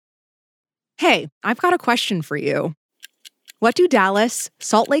Hey, I've got a question for you. What do Dallas,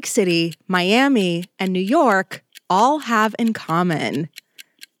 Salt Lake City, Miami, and New York all have in common?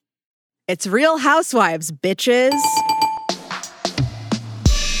 It's Real Housewives, bitches.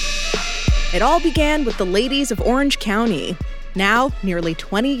 It all began with the ladies of Orange County. Now, nearly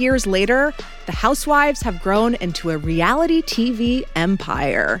 20 years later, the Housewives have grown into a reality TV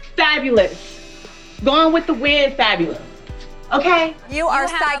empire. Fabulous. Going with the wind, fabulous. Okay? You are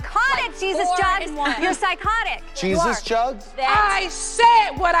psychotic, Jesus Jugs. You're psychotic. Jesus Jugs? I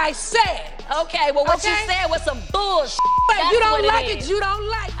said what I said. Okay, well, what you said was some bullshit. But you don't like it, you don't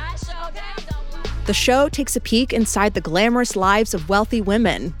like it. I sure damn don't like it. The show takes a peek inside the glamorous lives of wealthy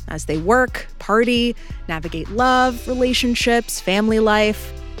women as they work, party, navigate love, relationships, family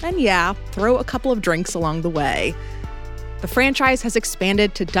life, and throw a couple of drinks along the way. The franchise has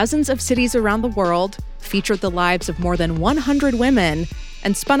expanded to dozens of cities around the world, featured the lives of more than 100 women,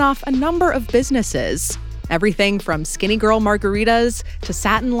 and spun off a number of businesses. Everything from skinny girl margaritas to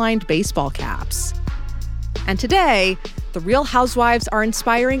satin-lined baseball caps. And today, the Real Housewives are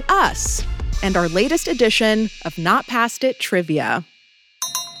inspiring us and our latest edition of Not Past It Trivia.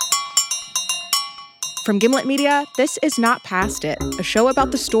 From Gimlet Media, this is Not Past It, a show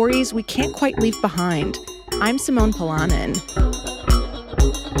about the stories we can't quite leave behind. I'm Simone Polanin.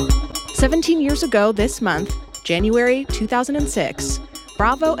 17 years ago this month, January 2006,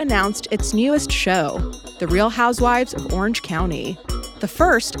 Bravo announced its newest show, The Real Housewives of Orange County, the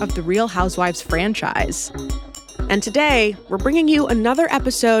first of the Real Housewives franchise. And today, we're bringing you another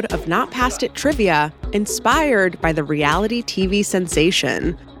episode of Not Past It Trivia, inspired by the reality TV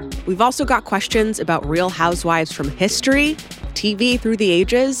sensation. We've also got questions about Real Housewives from history, TV through the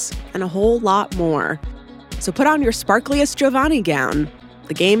ages, and a whole lot more. So put on your sparkliest Giovanni gown.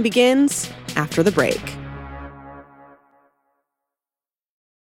 The game begins after the break.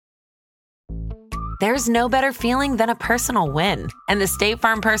 There's no better feeling than a personal win, and the State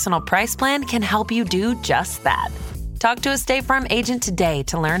Farm Personal Price Plan can help you do just that. Talk to a State Farm agent today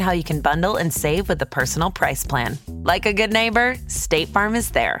to learn how you can bundle and save with the Personal Price Plan. Like a good neighbor, State Farm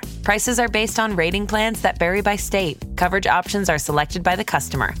is there. Prices are based on rating plans that vary by state. Coverage options are selected by the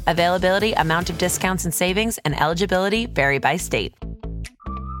customer. Availability, amount of discounts and savings, and eligibility vary by state.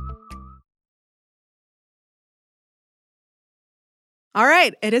 All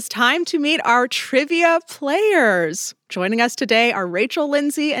right, it is time to meet our trivia players. Joining us today are Rachel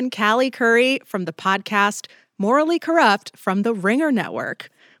Lindsay and Callie Curry from the podcast Morally Corrupt from the Ringer Network.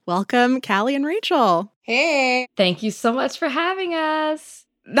 Welcome, Callie and Rachel. Hey. Thank you so much for having us.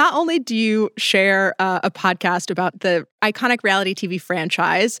 Not only do you share a podcast about the iconic reality TV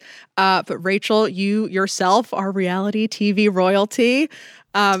franchise, but Rachel, you yourself are reality TV royalty.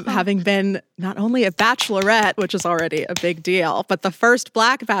 Having been not only a bachelorette, which is already a big deal, but the first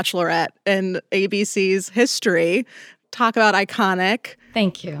Black bachelorette in ABC's history. Talk about iconic.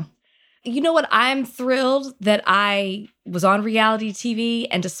 Thank you. You know what? I'm thrilled that I was on reality TV,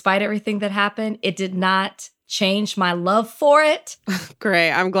 and despite everything that happened, it did not change my love for it.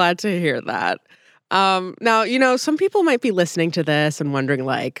 Great. I'm glad to hear that. Now, some people might be listening to this and wondering,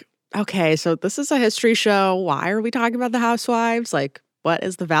 like, okay, so this is a history show. Why are we talking about the Housewives? Like, what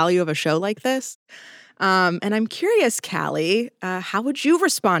is the value of a show like this? And I'm curious, Callie, how would you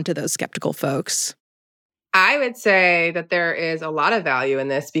respond to those skeptical folks? I would say that there is a lot of value in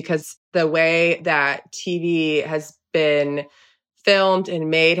this because the way that TV has been filmed and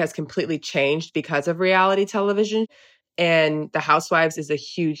made has completely changed because of reality television. And The Housewives is a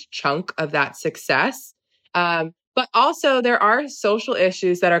huge chunk of that success. But also there are social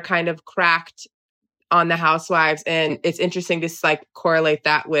issues that are kind of cracked on The Housewives. And it's interesting to correlate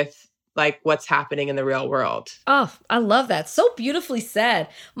that with what's happening in the real world. Oh, I love that. So beautifully said.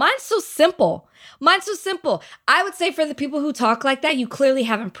 Mine's so simple. I would say for the people who talk like that, you clearly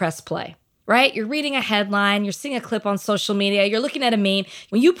haven't pressed play, right? You're reading a headline, you're seeing a clip on social media, you're looking at a meme.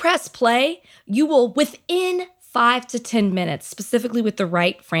 When you press play, you will, within 5 to 10 minutes, specifically with the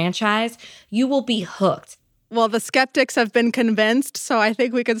right franchise, you will be hooked. Well, the skeptics have been convinced, so I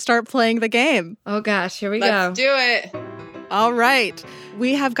think we can start playing the game. Oh gosh, here we go. Let's do it. All right.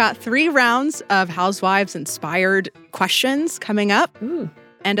 We have got 3 rounds of Housewives-inspired questions coming up. Ooh.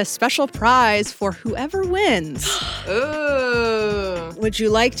 And a special prize for whoever wins. Ooh. Would you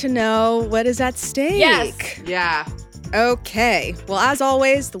like to know what is at stake? Yes. Yeah. Okay. Well, as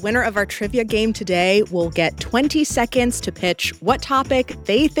always, the winner of our trivia game today will get 20 seconds to pitch what topic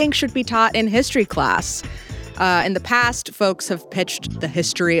they think should be taught in history class. In the past, folks have pitched the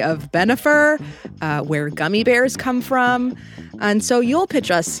history of Benifer, where gummy bears come from. And so you'll pitch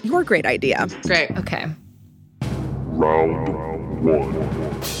us your great idea. Great. Okay. Round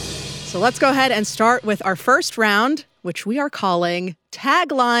 1. So let's go ahead and start with our first round, which we are calling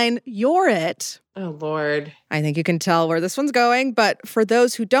Tagline You're It. Oh, Lord. I think you can tell where this one's going, but for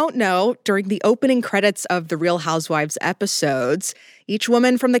those who don't know, during the opening credits of the Real Housewives episodes, each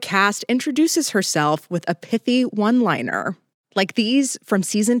woman from the cast introduces herself with a pithy one-liner, like these from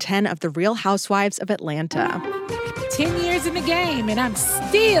season 10 of The Real Housewives of Atlanta. 10 years in the game, and I'm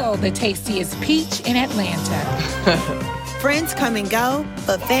still the tastiest peach in Atlanta. Friends come and go,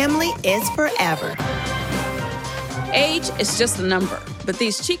 but family is forever. Age is just a number, but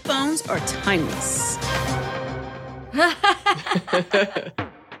these cheekbones are timeless.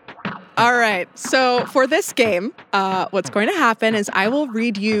 All right, so for this game, what's going to happen is I will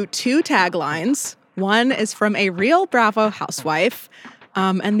read you two taglines. One is from a real Bravo housewife,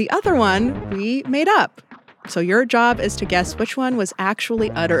 and the other one we made up. So your job is to guess which one was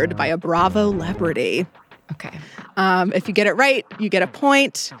actually uttered by a Bravo celebrity. Okay. If you get it right, you get a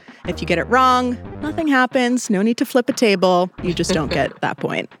point. If you get it wrong, nothing happens. No need to flip a table. You just don't get that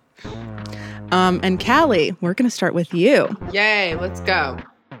point. And Callie, we're going to start with you. Yay, let's go.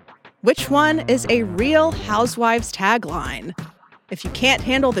 Which one is a Real Housewives tagline? If you can't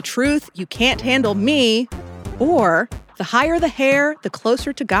handle the truth, you can't handle me. Or, the higher the hair, the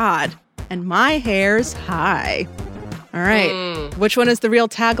closer to God. And my hair's high. All right. Which one is the real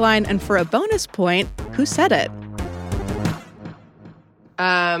tagline? And for a bonus point, who said it?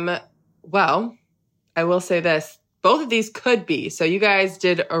 Well, I will say this. Both of these could be. So you guys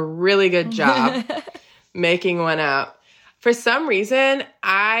did a really good job making one up. For some reason,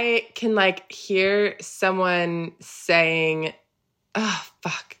 I can hear someone saying, oh,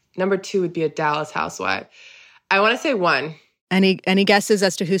 fuck. Number 2 would be a Dallas housewife. I want to say 1. Any guesses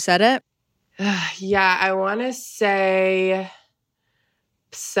as to who said it? Yeah, I want to say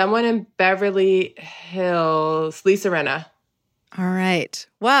someone in Beverly Hills, Lisa Rinna. All right.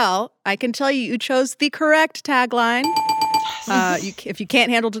 Well, I can tell you chose the correct tagline. If you can't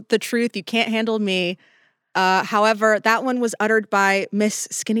handle the truth, you can't handle me. However, that one was uttered by Miss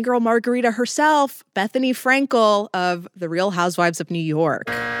Skinny Girl Margarita herself, Bethany Frankel of The Real Housewives of New York.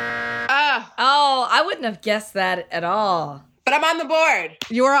 Oh, I wouldn't have guessed that at all. But I'm on the board.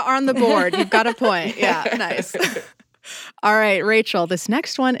 You are on the board. You've got a point. Yeah, nice. All right, Rachel, this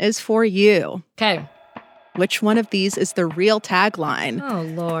next one is for you. Okay. Which one of these is the real tagline? Oh,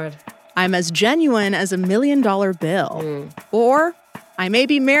 Lord. I'm as genuine as $1 million bill. Or, I may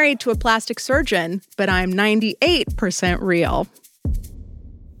be married to a plastic surgeon, but I'm 98% real.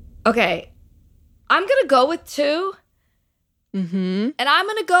 Okay. I'm going to go with 2. Mm-hmm. And I'm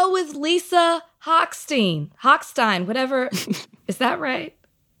going to go with Lisa Hochstein, whatever. Is that right?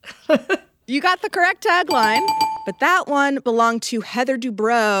 You got the correct tagline, but that one belonged to Heather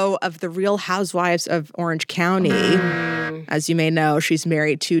Dubrow of The Real Housewives of Orange County. As you may know, she's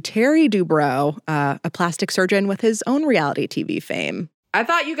married to Terry Dubrow, a plastic surgeon with his own reality TV fame. I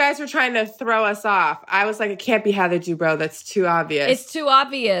thought you guys were trying to throw us off. I was like, it can't be Heather Dubrow. That's too obvious. It's too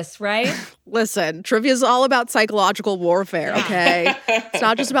obvious, right? Listen, trivia is all about psychological warfare, okay? It's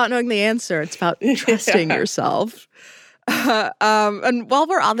not just about knowing the answer. It's about trusting yourself. And while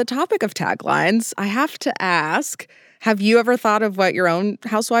we're on the topic of taglines, I have to ask, have you ever thought of what your own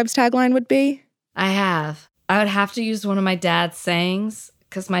Housewives tagline would be? I have. I would have to use one of my dad's sayings.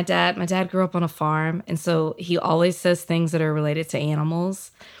 Because my dad grew up on a farm, and so he always says things that are related to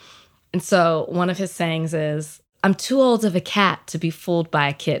animals. And so one of his sayings is, I'm too old of a cat to be fooled by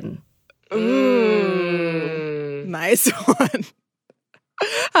a kitten. Ooh. Nice one.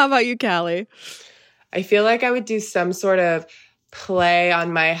 How about you, Callie? I feel like I would do some sort of play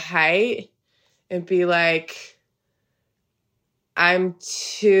on my height and be like, I'm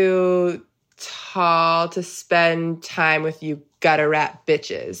too tall to spend time with you gutter rat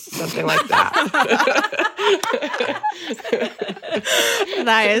bitches, something like that.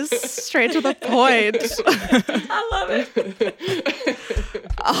 Nice. Straight to the point. I love it.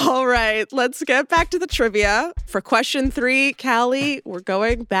 All right, let's get back to the trivia. For question 3, Callie, we're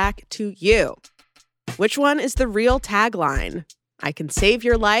going back to you. Which one is the real tagline? I can save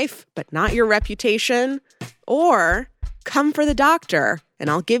your life, but not your reputation. Or, come for the doctor,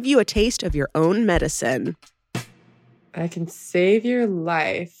 and I'll give you a taste of your own medicine. I can save your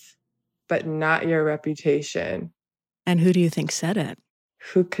life, but not your reputation. And who do you think said it?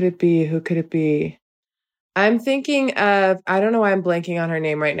 Who could it be? Who could it be? I'm thinking of, I don't know why I'm blanking on her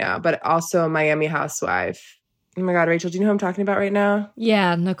name right now, but also a Miami housewife. Oh my God, Rachel, do you know who I'm talking about right now?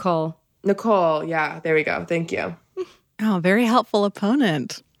 Yeah, Nicole. Nicole, yeah, there we go. Thank you. Oh, very helpful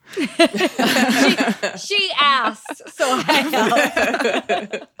opponent. She asked, so I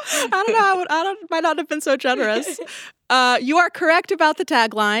helped. I don't know. Might not have been so generous. You are correct about the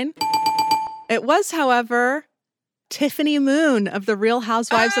tagline. It was, however, Tiffany Moon of The Real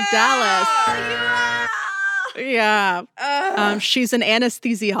Housewives of Dallas. Yeah. She's an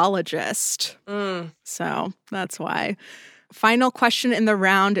anesthesiologist. So that's why. Final question in the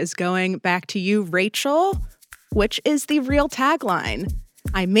round is going back to you, Rachel. Which is the real tagline?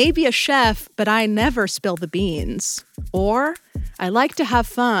 I may be a chef, but I never spill the beans. Or, I like to have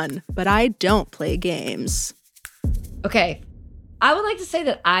fun, but I don't play games. Okay. I would like to say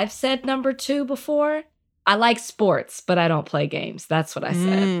that I've said number 2 before. I like sports, but I don't play games. That's what I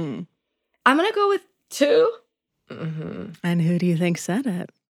said. I'm going to go with 2. And who do you think said it?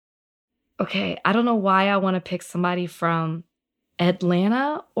 Okay. I don't know why I want to pick somebody from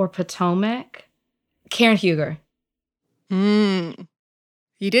Atlanta or Potomac. Karen Huger. You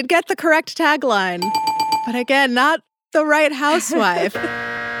did get the correct tagline, but again, not the right housewife.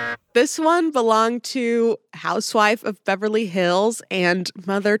 This one belonged to Housewife of Beverly Hills and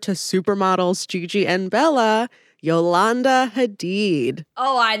mother to supermodels Gigi and Bella, Yolanda Hadid.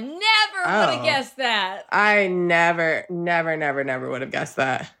 Oh, I never would have guessed that. I never would have guessed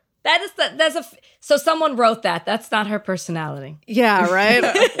that. So someone wrote that. That's not her personality. Yeah, right?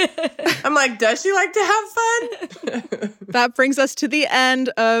 I'm like, does she like to have fun? That brings us to the end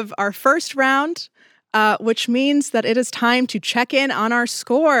of our first round, which means that it is time to check in on our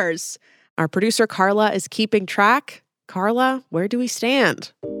scores. Our producer, Carla, is keeping track. Carla, where do we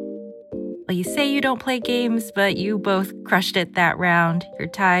stand? Well, you say you don't play games, but you both crushed it that round. You're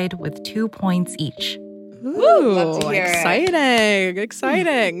tied with 2 points each. Ooh, love to hear exciting. It's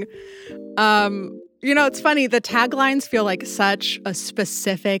funny. The taglines feel like such a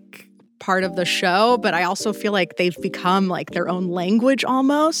specific part of the show, but I also feel like they've become like their own language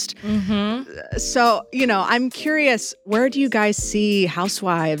almost. So, I'm curious, where do you guys see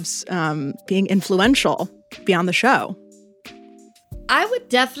Housewives being influential beyond the show? I would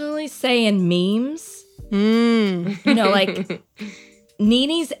definitely say in memes. Like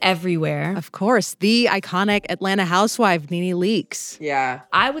Nene's everywhere. Of course, the iconic Atlanta housewife, Nene Leakes. Yeah.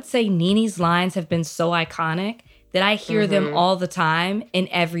 I would say Nene's lines have been so iconic that I hear them all the time in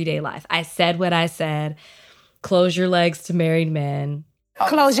everyday life. I said what I said. Close your legs to married men.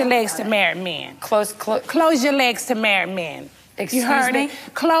 Close your legs to married men. Close your legs to married men. You heard me?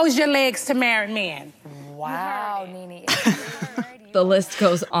 Close your legs to married men. Wow, Nene. The list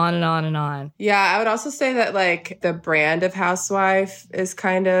goes on and on and on. Yeah, I would also say that, like, the brand of housewife is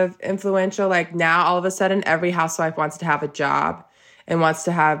kind of influential. Like, now, all of a sudden, every housewife wants to have a job and wants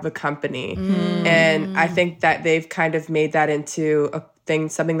to have a company. And I think that they've kind of made that into a thing,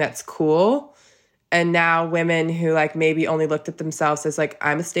 something that's cool. And now women who, like, maybe only looked at themselves as, like,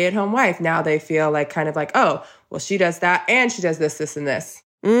 I'm a stay-at-home wife, now they feel like kind of like, oh, well, she does that and she does this, this, and this.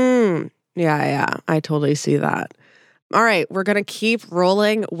 Yeah, I totally see that. All right, we're going to keep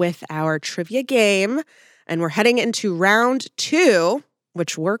rolling with our trivia game, and we're heading into round 2,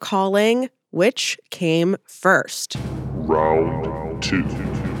 which we're calling Which Came First? Round 2.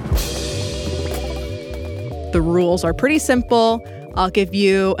 The rules are pretty simple. I'll give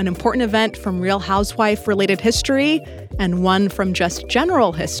you an important event from Real Housewife-related history and one from just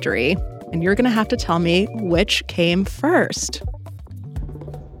general history, and you're going to have to tell me which came first.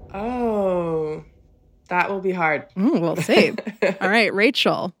 Oh, that will be hard. We'll see. All right,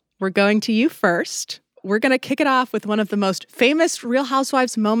 Rachel, we're going to you first. We're going to kick it off with one of the most famous Real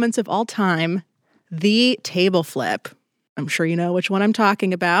Housewives moments of all time, the table flip. I'm sure you know which one I'm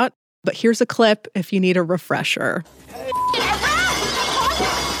talking about, but here's a clip if you need a refresher.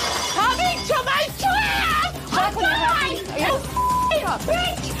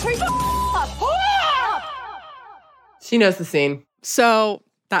 She knows the scene. So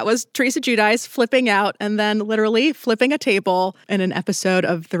that was Teresa Giudice flipping out and then literally flipping a table in an episode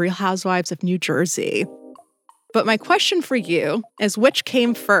of The Real Housewives of New Jersey. But my question for you is, which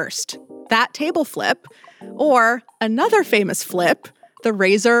came first? That table flip or another famous flip, the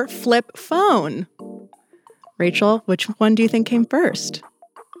Razor flip phone? Rachel, which one do you think came first?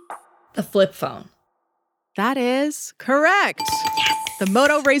 The flip phone. That is correct. Yes! The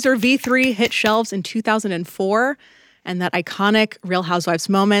Moto Razor V3 hit shelves in 2004. And that iconic Real Housewives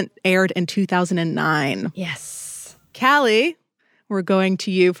moment aired in 2009. Yes. Callie, we're going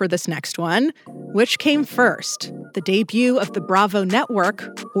to you for this next one. Which came first, the debut of the Bravo network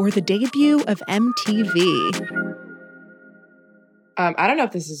or the debut of MTV? I don't know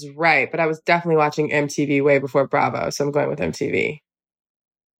if this is right, but I was definitely watching MTV way before Bravo, so I'm going with MTV.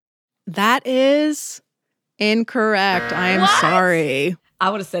 That is incorrect. I am sorry.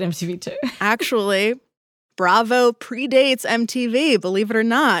 I would have said MTV too. Actually, Bravo predates MTV, believe it or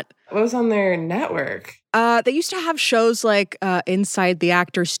not. What was on their network? They used to have shows like Inside the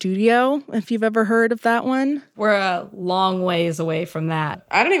Actor Studio, if you've ever heard of that one. We're a long ways away from that.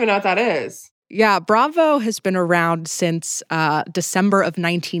 I don't even know what that is. Yeah, Bravo has been around since December of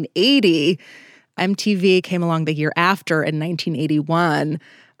 1980. MTV came along the year after in 1981.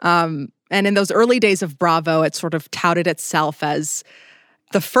 And in those early days of Bravo, it sort of touted itself as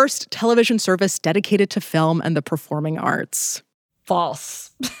the first television service dedicated to film and the performing arts.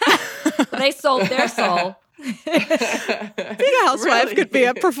 False. They sold their soul. Being a housewife could be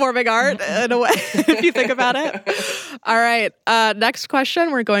a performing art in a way, if you think about it. All right. Next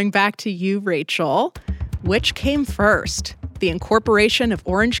question. We're going back to you, Rachel. Which came first? The incorporation of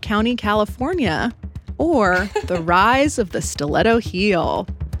Orange County, California, or the rise of the stiletto heel?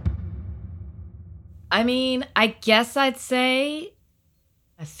 I mean, I guess I'd say,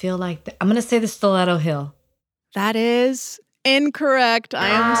 I feel like, I'm going to say the stiletto heel. That is incorrect. I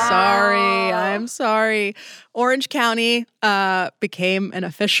am sorry. Orange County became an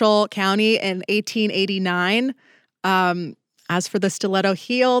official county in 1889. As for the stiletto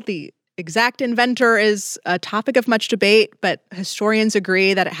heel, the exact inventor is a topic of much debate, but historians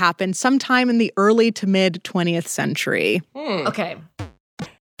agree that it happened sometime in the early to mid 20th century. Okay.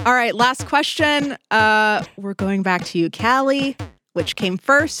 All right, last question. We're going back to you, Callie. Which came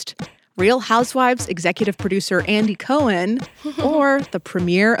first? Real Housewives executive producer Andy Cohen or the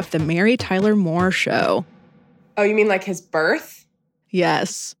premiere of The Mary Tyler Moore Show? Oh, you mean like his birth?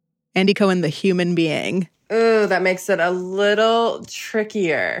 Yes. Andy Cohen, the human being. Ooh, that makes it a little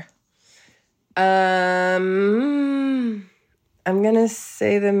trickier. I'm going to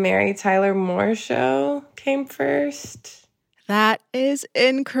say The Mary Tyler Moore Show came first. That is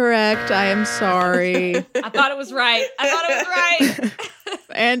incorrect. I am sorry. I thought it was right.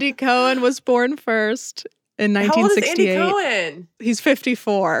 Andy Cohen was born first in 1968. How old is Andy Cohen? He's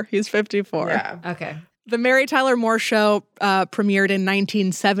 54. Yeah. Okay. The Mary Tyler Moore Show premiered in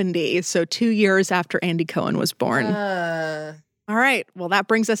 1970, so 2 years after Andy Cohen was born. All right. Well, that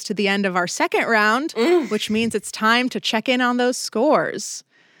brings us to the end of our second round, which means it's time to check in on those scores.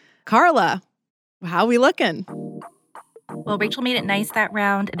 Carla, how are we looking? Well, Rachel made it nice that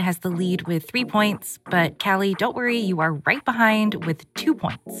round and has the lead with 3 points. But Callie, don't worry, you are right behind with 2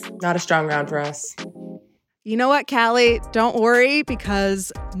 points. Not a strong round for us. You know what, Callie? Don't worry,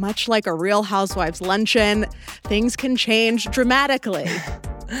 because much like a Real Housewives luncheon, things can change dramatically.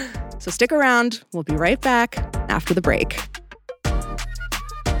 So stick around. We'll be right back after the break.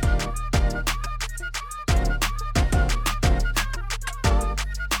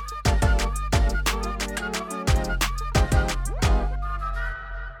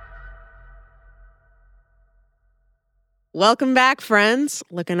 Welcome back, friends.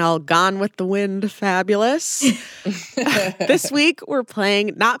 Looking all gone with the wind fabulous. This week, we're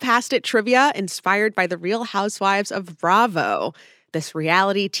playing Not Past It Trivia, inspired by the Real Housewives of Bravo. This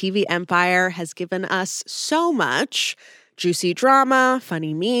reality TV empire has given us so much. Juicy drama,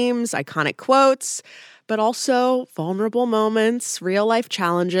 funny memes, iconic quotes, but also vulnerable moments, real-life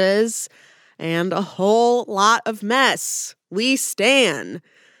challenges, and a whole lot of mess. We stan.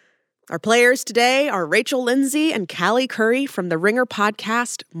 Our players today are Rachel Lindsay and Callie Curry from the Ringer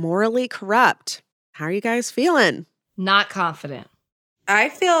podcast, Morally Corrupt. How are you guys feeling? Not confident. I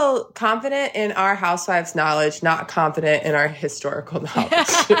feel confident in our housewives' knowledge, not confident in our historical knowledge.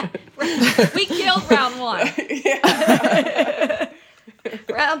 We killed round one.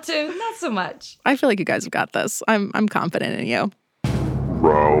 Round two, not so much. I feel like you guys have got this. I'm confident in you.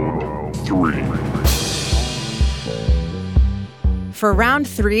 Round 3. For round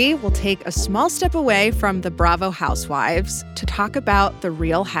 3, we'll take a small step away from the Bravo Housewives to talk about the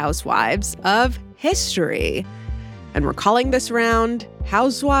Real Housewives of history. And we're calling this round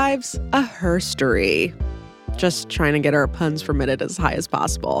Housewives a Herstory. Just trying to get our puns per minute as high as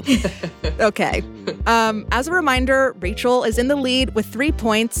possible. Okay. As a reminder, Rachel is in the lead with 3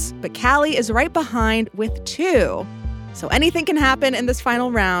 points, but Callie is right behind with 2. So anything can happen in this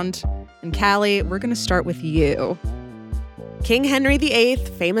final round. And Callie, we're going to start with you. King Henry VIII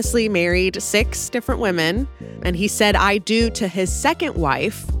famously married 6 different women, and he said "I do" to his second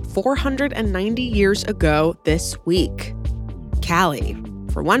wife 490 years ago this week. Callie,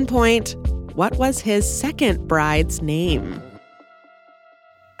 for 1 point, what was his second bride's name?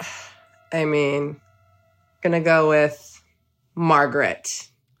 I mean, gonna go with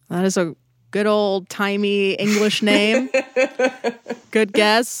Margaret. That is a good old-timey English name. Good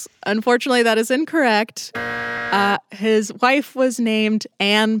guess. Unfortunately, that is incorrect. His wife was named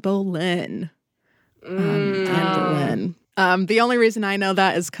Anne Boleyn. Anne Boleyn. The only reason I know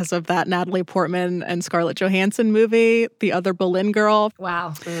that is because of that Natalie Portman and Scarlett Johansson movie, The Other Boleyn Girl.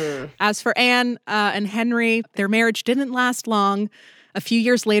 Wow. As for Anne and Henry, their marriage didn't last long. A few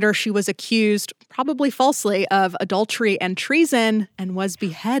years later, she was accused, probably falsely, of adultery and treason and was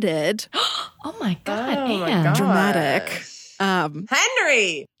beheaded. Oh my God, Oh Anne. my God. Dramatic.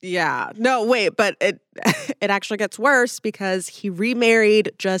 Henry! Yeah. No, wait, but it actually gets worse because he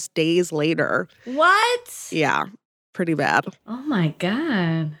remarried just days later. What? Yeah, pretty bad. Oh my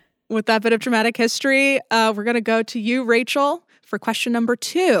God. With that bit of dramatic history, we're going to go to you, Rachel, for question number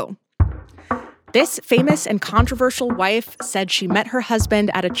 2. This famous and controversial wife said she met her husband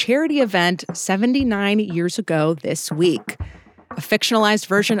at a charity event 79 years ago this week. A fictionalized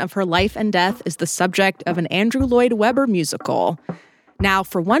version of her life and death is the subject of an Andrew Lloyd Webber musical. Now,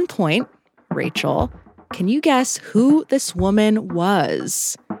 for 1 point, Rachel, can you guess who this woman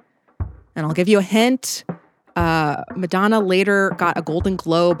was? And I'll give you a hint. Madonna later got a Golden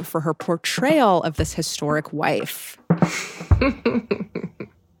Globe for her portrayal of this historic wife.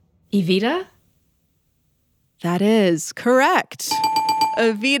 Evita? That is correct.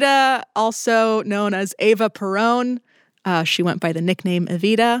 Evita, also known as Eva Perón. She went by the nickname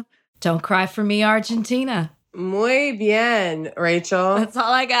Evita. Don't cry for me, Argentina. Muy bien, Rachel. That's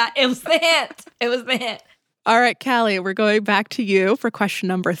all I got. It was the hint. It was the hint. All right, Callie, we're going back to you for question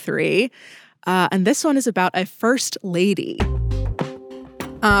number 3. And this one is about a first lady.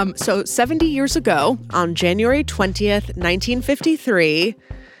 So 70 years ago, on January 20th, 1953,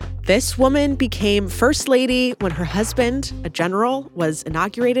 this woman became first lady when her husband, a general, was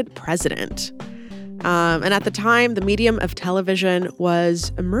inaugurated president. And at the time, the medium of television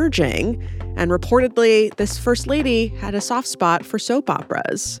was emerging, and reportedly, this first lady had a soft spot for soap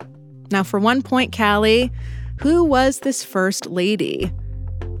operas. Now, for 1 point, Callie, who was this first lady?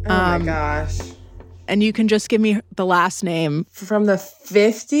 Oh my gosh. And you can just give me the last name. From the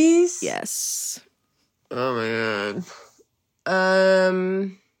 50s? Yes. Oh my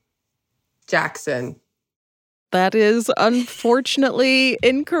God. Jackson. That is unfortunately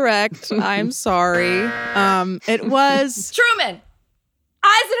incorrect. I'm sorry. It was Truman.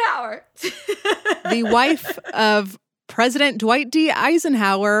 Eisenhower. the wife of President Dwight D.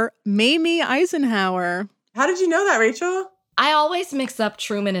 Eisenhower, Mamie Eisenhower. How did you know that, Rachel? I always mix up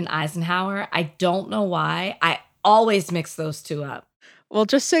Truman and Eisenhower. I don't know why. I always mix those two up. Well,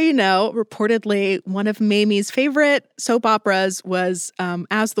 just so you know, reportedly, one of Mamie's favorite soap operas was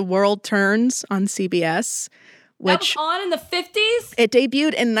As the World Turns on CBS. Which that was on in the 50s? It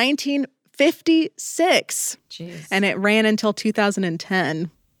debuted in 1956. Jeez. And it ran until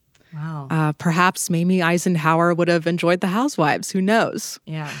 2010. Wow. Perhaps Mamie Eisenhower would have enjoyed The Housewives. Who knows?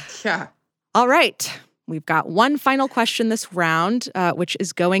 Yeah. Yeah. All right. We've got one final question this round, which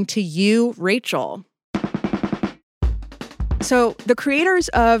is going to you, Rachel. So the creators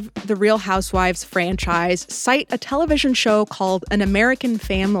of the Real Housewives franchise cite a television show called An American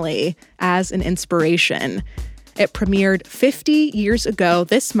Family as an inspiration. It premiered 50 years ago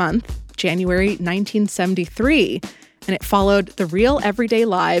this month, January 1973, and it followed the real everyday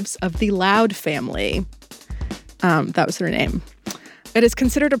lives of the Loud family. That was their name. It is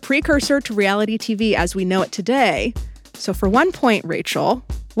considered a precursor to reality TV as we know it today. So for 1 point, Rachel,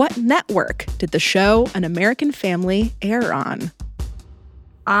 what network did the show An American Family air on?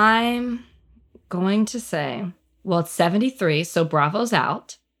 I'm going to say, well, it's 73, so Bravo's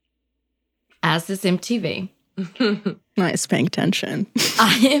out, as is MTV. Nice, paying attention.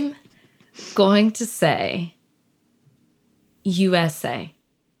 I'm going to say USA.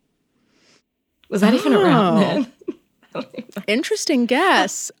 Was that even around then? Interesting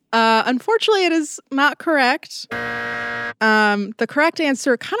guess. Unfortunately, it is not correct. The correct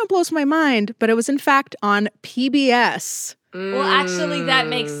answer kind of blows my mind, but it was in fact on PBS. Well, actually, that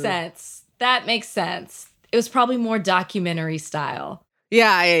makes sense. That makes sense. It was probably more documentary style.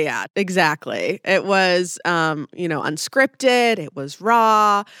 Yeah, exactly. It was, unscripted. It was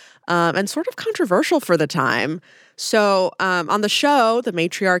raw, and sort of controversial for the time. So on the show, the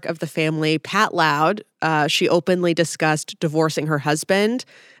matriarch of the family, Pat Loud, she openly discussed divorcing her husband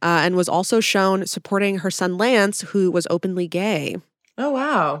and was also shown supporting her son Lance, who was openly gay. Oh,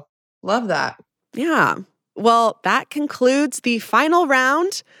 wow. Love that. Yeah. Well, that concludes the final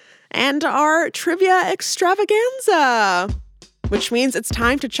round and our trivia extravaganza, which means it's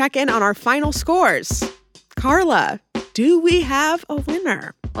time to check in on our final scores. Carla, do we have a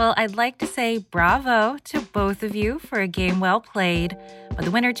winner? Well, I'd like to say bravo to both of you for a game well played. But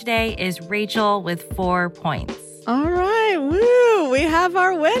the winner today is Rachel with 4 points. All right. Woo. We have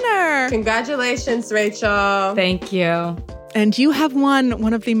our winner. Congratulations, Rachel. Thank you. And you have won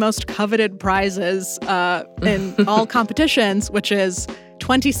one of the most coveted prizes in all competitions, which is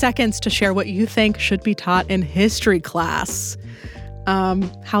 20 seconds to share what you think should be taught in history class.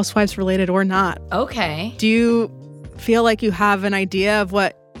 Housewives related or not. Okay. Do you feel like you have an idea of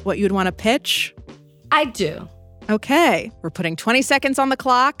what you'd want to pitch? I do. Okay. We're putting 20 seconds on the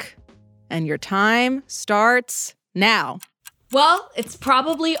clock, and your time starts now. Well, it's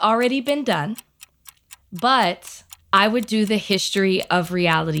probably already been done, but I would do the history of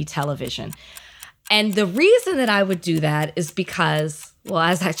reality television. And the reason that I would do that is because, well,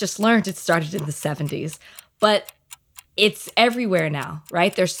 as I just learned, it started in the 70s, but it's everywhere now,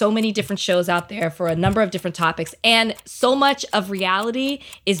 right? There's so many different shows out there for a number of different topics, and so much of reality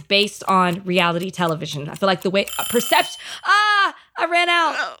is based on reality television. I feel like the way perception, I ran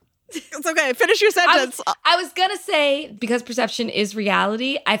out. It's okay. Finish your sentence. I was going to say, because perception is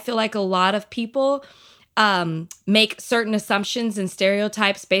reality, I feel like a lot of people make certain assumptions and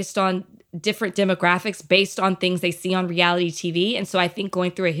stereotypes based on different demographics, based on things they see on reality TV. And so I think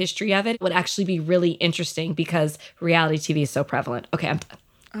going through a history of it would actually be really interesting because reality TV is so prevalent. Okay, I'm done.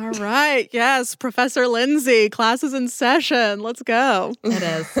 All right. Yes. Professor Lindsay, class is in session. Let's go. It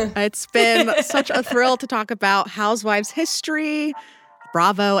is. It's been such a thrill to talk about Housewives history,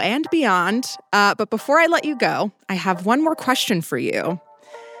 Bravo, and beyond. But before I let you go, I have one more question for you.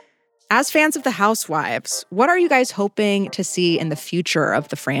 As fans of the Housewives, what are you guys hoping to see in the future of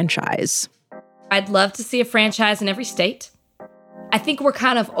the franchise? I'd love to see a franchise in every state. I think we're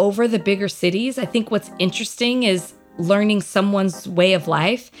kind of over the bigger cities. I think what's interesting is learning someone's way of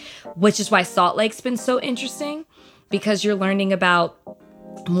life, which is why Salt Lake's been so interesting, because you're learning about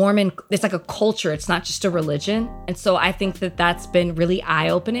Mormon, it's like a culture. It's not just a religion. And so I think that that's been really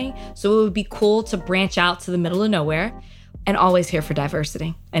eye-opening. So it would be cool to branch out to the middle of nowhere and always here for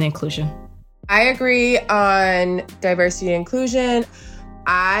diversity and inclusion. I agree on diversity and inclusion.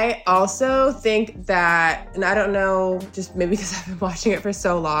 I also think that, and I don't know, just maybe because I've been watching it for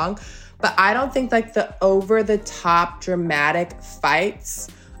so long, but I don't think like the over-the-top dramatic fights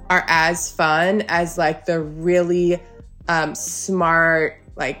are as fun as like the really smart,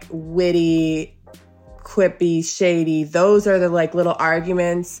 like witty, quippy, shady. Those are the like little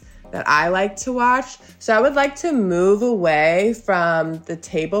arguments that I like to watch. So I would like to move away from the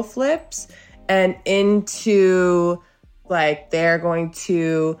table flips and into like they're going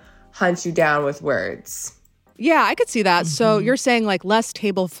to hunt you down with words. Yeah, I could see that. So you're saying like less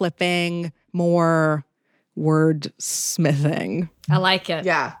table flipping, more wordsmithing. I like it.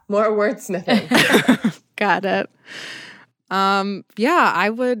 Yeah, more wordsmithing. Got it. Yeah, I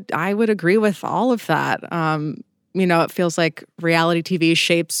would agree with all of that. You know, it feels like reality TV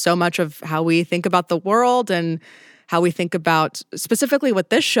shapes so much of how we think about the world and how we think about, specifically with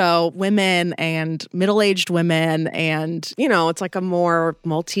this show, women and middle-aged women. And, you know, it's like a more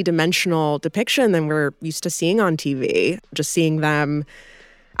multi-dimensional depiction than we're used to seeing on TV. Just seeing them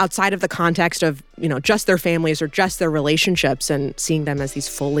outside of the context of, you know, just their families or just their relationships and seeing them as these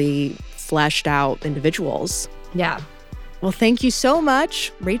fully fleshed out individuals. Yeah. Well, thank you so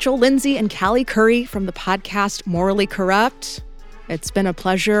much, Rachel Lindsay and Callie Curry from the podcast Morally Corrupt. It's been a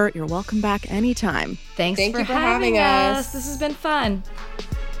pleasure. You're welcome back anytime. Thank you for having us. This has been fun.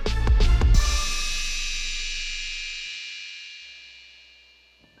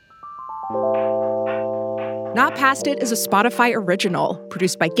 Not Past It is a Spotify original,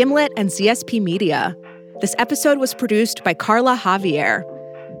 produced by Gimlet and ZSP Media. This episode was produced by Carla Javier.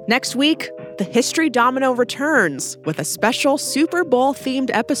 Next week, the History Domino returns with a special Super Bowl-themed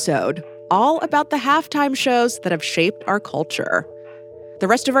episode, all about the halftime shows that have shaped our culture. The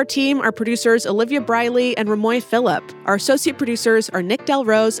rest of our team are producers Olivia Briley and Ramoy Phillip. Our associate producers are Nick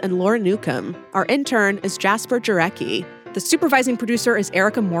Delrose and Laura Newcomb. Our intern is Jasper Jarecki. The supervising producer is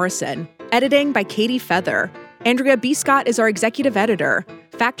Erica Morrison. Editing by Katie Feather. Andrea B. Scott is our executive editor.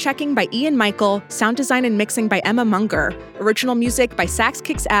 Fact-checking by Ian Michael. Sound design and mixing by Emma Munger. Original music by Sax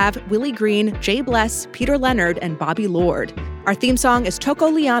Kicks Ave, Willie Green, Jay Bless, Peter Leonard, and Bobby Lord. Our theme song is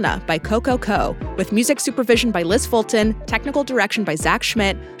Toko Liana by Coco Co, with music supervision by Liz Fulton, technical direction by Zach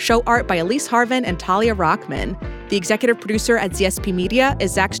Schmidt, show art by Elise Harvin and Talia Rockman. The executive producer at ZSP Media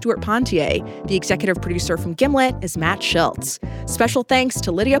is Zach Stewart-Pontier. The executive producer from Gimlet is Matt Schiltz. Special thanks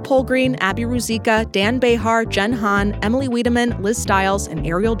to Lydia Polgreen, Abby Ruzika, Dan Behar, Jen Hahn, Emily Wiedemann, Liz Stiles, and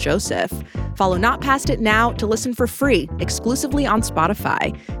Ariel Joseph. Follow Not Past It now to listen for free, exclusively on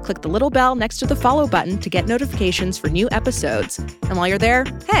Spotify. Click the little bell next to the follow button to get notifications for new episodes. And while you're there,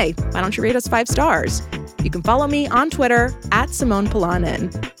 hey, why don't you rate us 5 stars? You can follow me on Twitter at Simone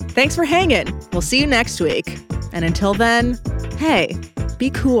Polanin. Thanks for hanging. We'll see you next week. And until then, hey, be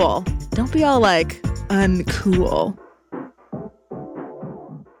cool. Don't be all like uncool.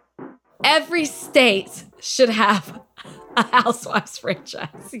 every state should have a Housewives franchise.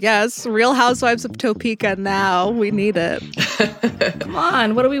 Yes, Real Housewives of Topeka now. We need it. Come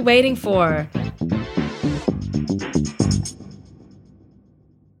on, what are we waiting for?